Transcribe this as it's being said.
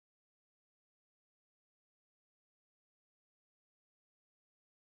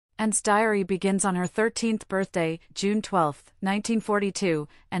Anne's diary begins on her 13th birthday, June 12, 1942,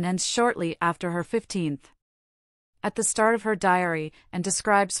 and ends shortly after her 15th. At the start of her diary, Anne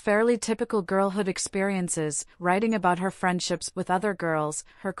describes fairly typical girlhood experiences, writing about her friendships with other girls,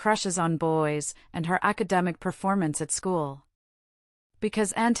 her crushes on boys, and her academic performance at school.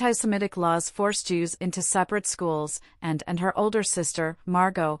 Because anti-Semitic laws forced Jews into separate schools, Anne and her older sister,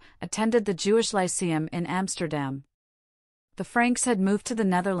 Margot, attended the Jewish Lyceum in Amsterdam. The Franks had moved to the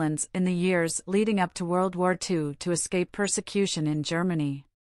Netherlands in the years leading up to World War II to escape persecution in Germany.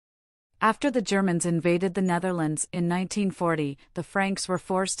 After the Germans invaded the Netherlands in 1940, the Franks were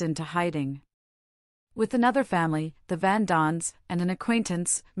forced into hiding. With another family, the Daans, and an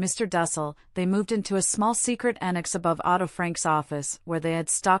acquaintance, Mr. Dussel, they moved into a small secret annex above Otto Frank's office, where they had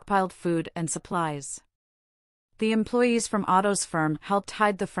stockpiled food and supplies. The employees from Otto's firm helped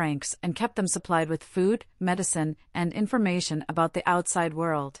hide the Franks and kept them supplied with food, medicine, and information about the outside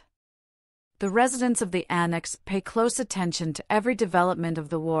world. The residents of the annex pay close attention to every development of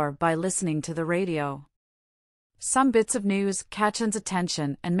the war by listening to the radio. Some bits of news catch Anne's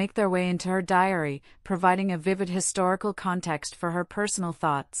attention and make their way into her diary, providing a vivid historical context for her personal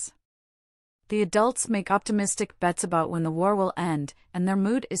thoughts. The adults make optimistic bets about when the war will end, and their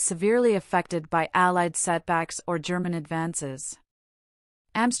mood is severely affected by Allied setbacks or German advances.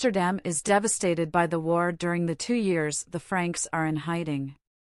 Amsterdam is devastated by the war during the 2 years the Franks are in hiding.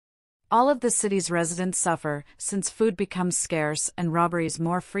 All of the city's residents suffer, since food becomes scarce and robberies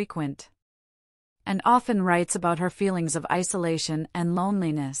more frequent. Anne often writes about her feelings of isolation and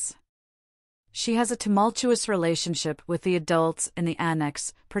loneliness. She has a tumultuous relationship with the adults in the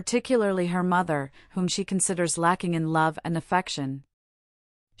annex, particularly her mother, whom she considers lacking in love and affection.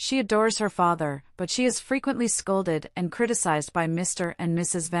 She adores her father, but she is frequently scolded and criticized by Mr. and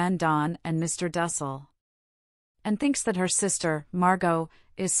Mrs. Van Daen and Mr. Dussel. Anne thinks that her sister, Margot,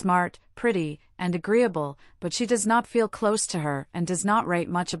 is smart, pretty, and agreeable, but she does not feel close to her and does not write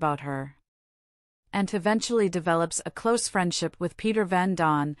much about her. Anne eventually develops a close friendship with Peter Van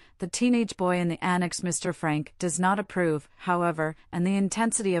Daen, the teenage boy in the annex. Mr. Frank does not approve, however, and the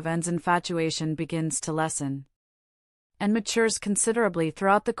intensity of Anne's infatuation begins to lessen. Anne matures considerably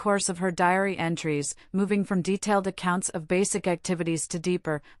throughout the course of her diary entries, moving from detailed accounts of basic activities to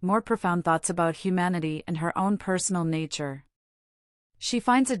deeper, more profound thoughts about humanity and her own personal nature. She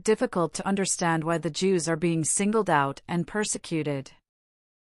finds it difficult to understand why the Jews are being singled out and persecuted.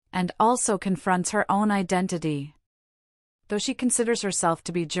 And also confronts her own identity. Though she considers herself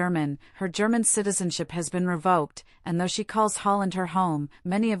to be German, her German citizenship has been revoked, and though she calls Holland her home,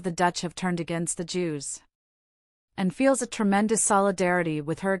 many of the Dutch have turned against the Jews. And feels a tremendous solidarity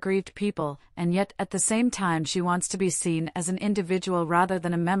with her aggrieved people, and yet at the same time she wants to be seen as an individual rather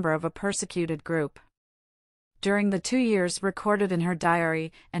than a member of a persecuted group. During the 2 years recorded in her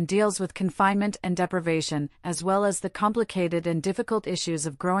diary, Anne deals with confinement and deprivation, as well as the complicated and difficult issues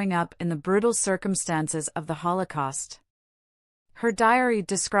of growing up in the brutal circumstances of the Holocaust. Her diary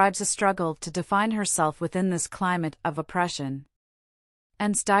describes a struggle to define herself within this climate of oppression.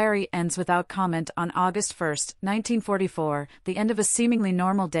 Anne's diary ends without comment on August 1, 1944, the end of a seemingly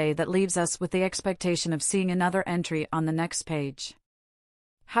normal day that leaves us with the expectation of seeing another entry on the next page.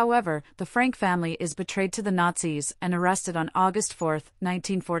 However, the Frank family is betrayed to the Nazis and arrested on August 4,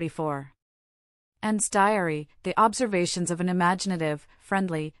 1944. Anne's diary, the observations of an imaginative,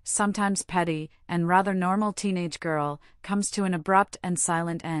 friendly, sometimes petty, and rather normal teenage girl, comes to an abrupt and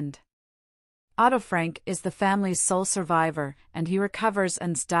silent end. Otto Frank is the family's sole survivor, and he recovers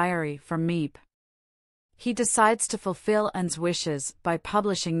Anne's diary from Meep. He decides to fulfill Anne's wishes by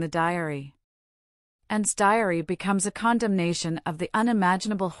publishing the diary. Anne's diary becomes a condemnation of the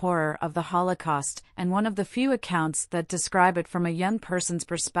unimaginable horror of the Holocaust and one of the few accounts that describe it from a young person's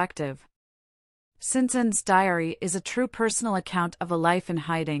perspective. Since Anne's diary is a true personal account of a life in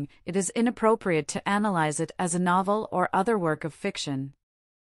hiding, it is inappropriate to analyze it as a novel or other work of fiction.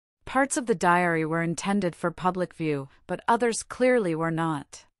 Parts of the diary were intended for public view, but others clearly were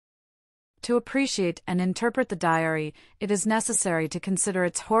not. To appreciate and interpret the diary, it is necessary to consider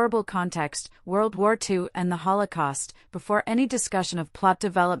its horrible context, World War II and the Holocaust, before any discussion of plot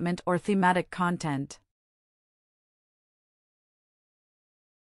development or thematic content.